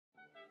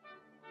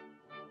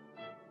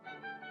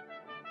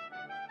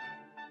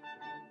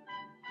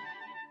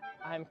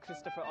I'm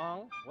Christopher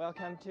Ong.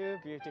 Welcome to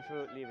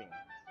Beautiful Living.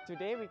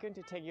 Today we're going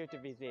to take you to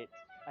visit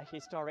a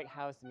historic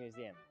house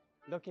museum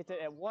located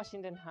at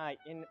Washington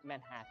Heights in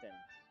Manhattan,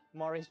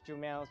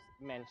 Morris-Jemul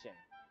Mansion.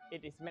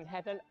 It is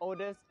Manhattan's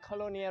oldest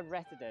colonial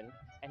residence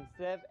and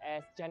served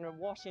as General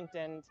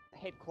Washington's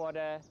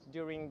headquarters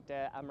during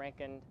the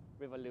Amercian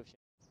Revolution.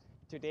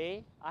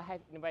 Today, I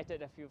have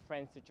invited a few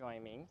friends to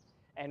join me,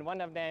 and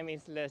one of them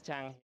is Le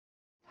Zhang.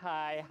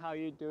 Hi, how are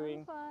you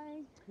doing?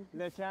 I'm fine.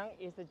 Le Zhang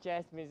is a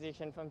jazz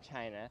musician from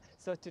China.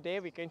 So today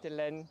we're going to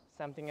learn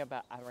something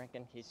about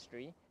American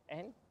history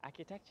and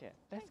architecture.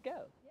 Let's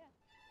go. Yeah.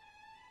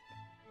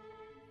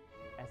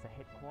 As a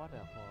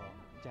headquarters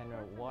for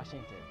General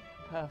Washington,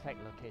 perfect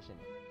location.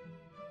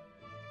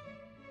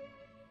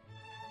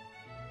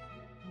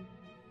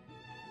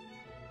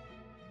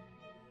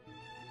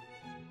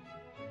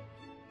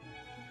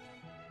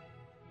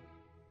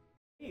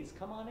 Please,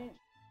 come on in.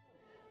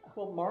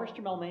 Well,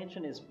 Morris-Jemul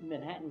Mansion is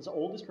Manhattan's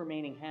oldest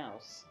remaining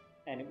house,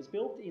 and it was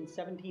built in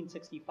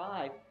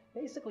 1765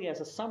 basically as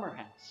a summer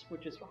house,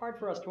 which is hard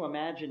for us to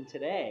imagine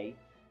today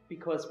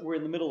because we're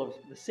in the middle of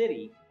the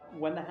city.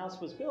 When the house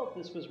was built,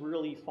 this was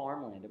really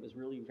farmland. It was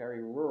really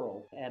very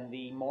rural. And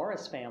the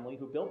Morris family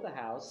who built the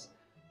house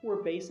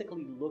were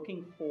basically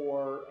looking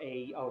for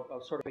a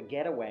sort of a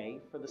getaway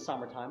for the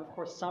summertime. Of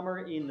course, summer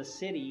in the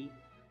city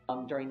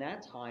during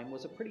that time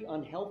was a pretty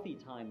unhealthy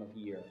time of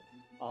year.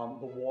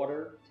 The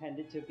water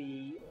tended to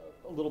be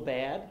a little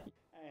bad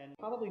and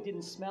probably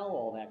didn't smell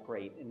all that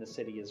great in the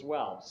city as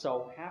well.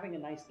 So having a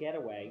nice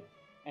getaway,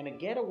 and a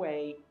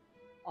getaway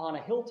on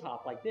a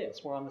hilltop like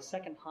this, we're on the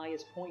second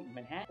highest point in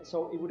Manhattan,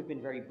 so it would have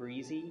been very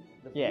breezy.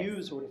 The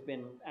views would have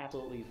been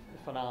absolutely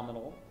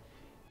phenomenal.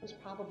 It was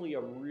probably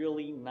a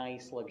really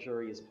nice,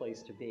 luxurious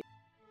place to be.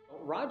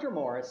 Roger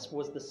Morris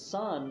was the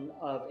son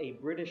of a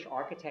British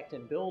architect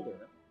and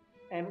builder.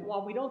 And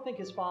while we don't think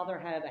his father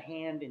had a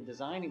hand in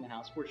designing the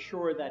house, we're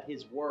sure that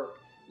his work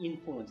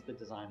influenced the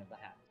design of the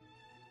house.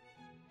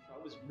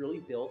 It was really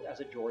built as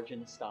a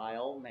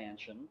Georgian-style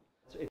mansion.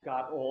 It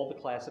got all the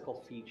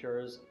classical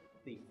features,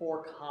 the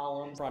 4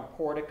 columns, front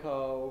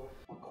portico,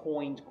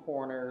 coined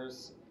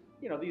corners.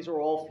 You know, these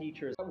are all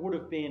features that would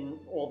have been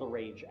all the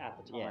rage at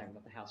the time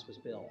that the house was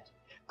built.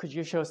 Could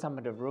you show some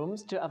of the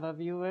rooms to our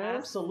viewers?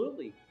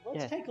 Absolutely.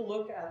 Let's take a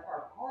look at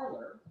our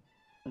parlor.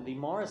 The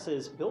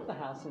Morrises built the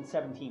house in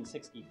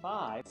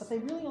 1765, but they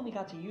really only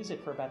got to use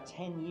it for about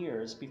 10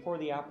 years before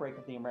the outbreak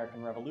of the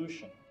American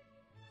Revolution.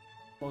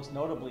 Most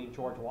notably,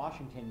 George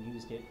Washington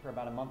used it for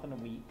about a month and a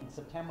week in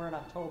September and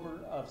October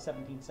of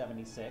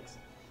 1776.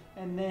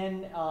 And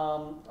then,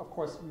 of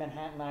course,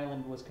 Manhattan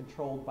Island was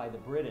controlled by the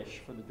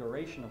British for the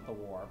duration of the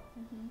war.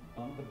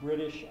 The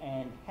British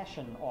and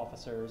Hessian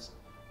officers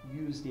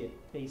used it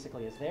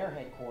basically as their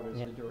headquarters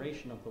for the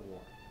duration of the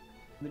war.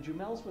 The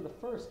Jumels were the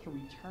first to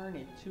return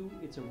it to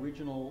its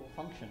original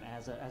function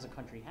as a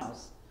country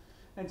house.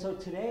 And so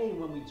today,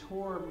 when we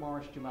tour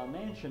Morris-Jemul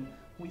Mansion,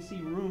 we see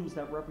rooms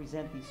that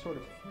represent these sort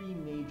of 3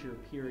 major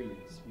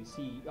periods. We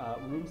see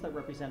rooms that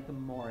represent the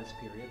Morris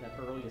period, that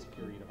earliest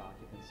period of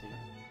occupancy.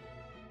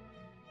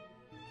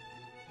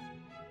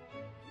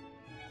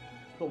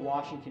 The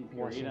Washington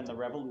period and the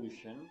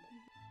Revolution.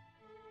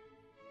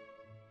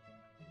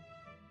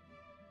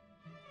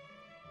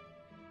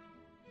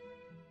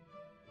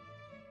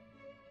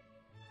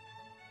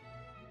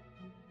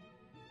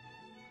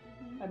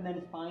 And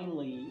then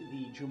finally,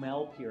 the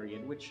Jumel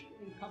period, which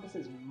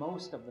encompasses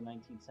most of the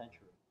 19th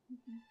century.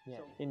 Yeah.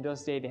 So, in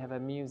those days, they have a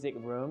music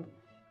room.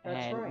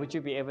 That's right. Would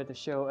you be able to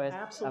show us,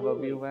 Absolutely. our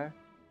viewer?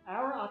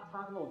 Our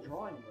octagonal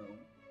drawing room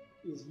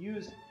is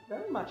used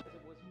very much as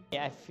it was.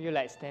 Yeah, I feel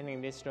like standing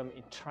in this room,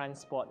 it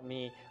transports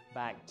me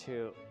back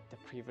to the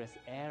previous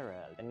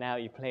era. And now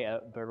you play a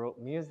Baroque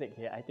music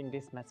here. I think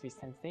this must be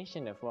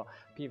sensational for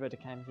people to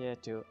come here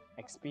to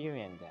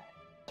experience that.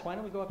 So why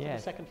don't we go up to the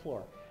second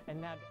floor?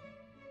 And now.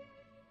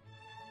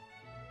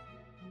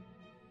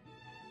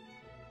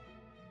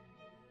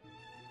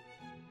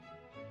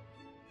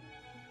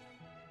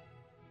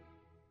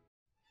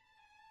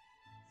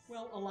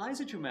 Well,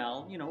 Eliza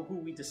Jumel, you know, who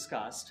we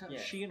discussed,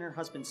 she and her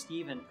husband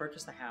Stephen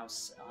purchased the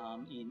house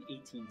in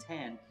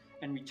 1810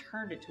 and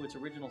returned it to its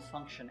original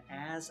function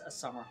as a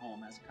summer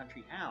home, as a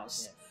country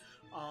house.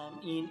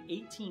 In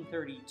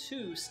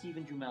 1832,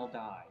 Stephen Jumel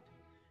died.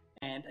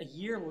 And a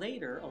year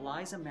later,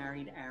 Eliza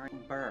married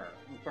Aaron Burr.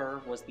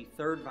 Burr was the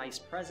 3rd Vice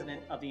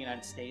President of the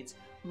United States,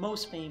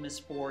 most famous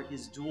for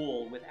his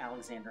duel with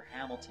Alexander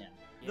Hamilton.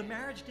 The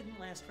marriage didn't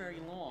last very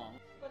long,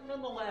 but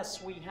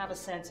nonetheless, we have a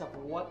sense of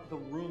what the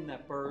room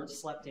that Burr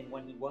slept in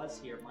when he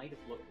was here might have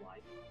looked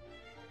like.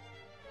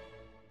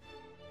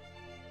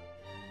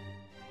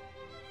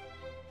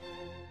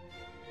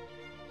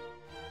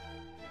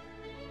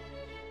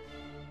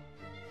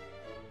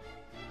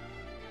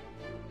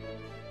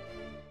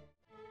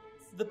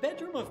 The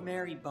bedroom of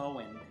Mary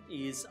Bowen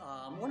is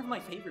one of my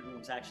favorite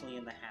rooms actually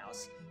in the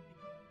house.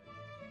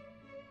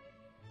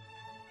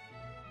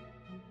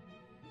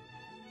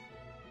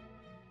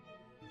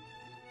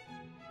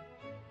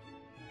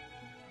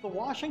 The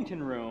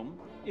Washington Room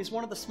is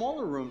one of the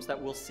smaller rooms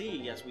that we'll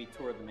see as we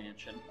tour the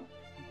mansion,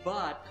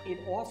 but it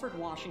offered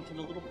Washington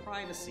a little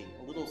privacy,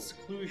 a little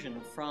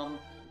seclusion from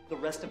the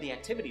rest of the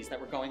activities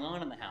that were going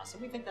on in the house,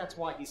 and we think that's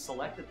why he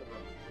selected the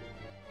room.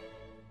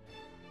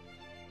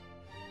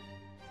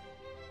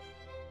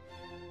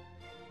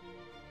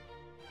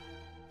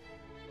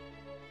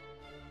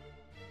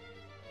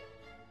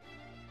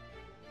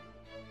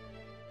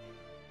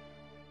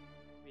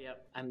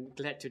 I'm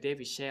glad today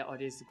we share all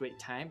this great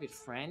time with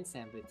friends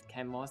and with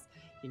Ken Moss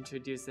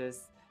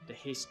introduces the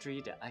history,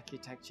 the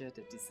architecture,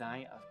 the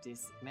design of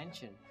this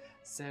mansion.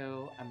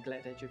 So I'm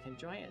glad that you can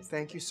join us.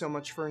 Thank you so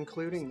much for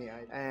including me.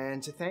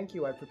 And to thank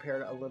you, I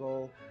prepared a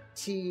little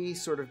tea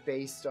sort of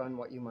based on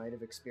what you might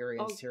have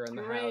experienced here in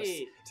the house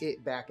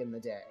back in the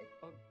day.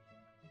 Oh.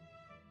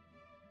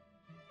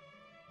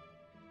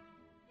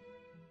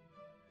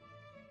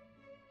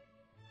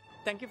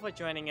 Thank you for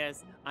joining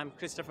us. I'm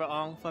Christopher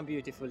Ong from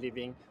Beautiful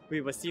Living.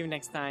 We will see you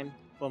next time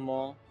for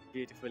more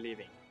Beautiful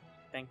Living.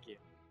 Thank you.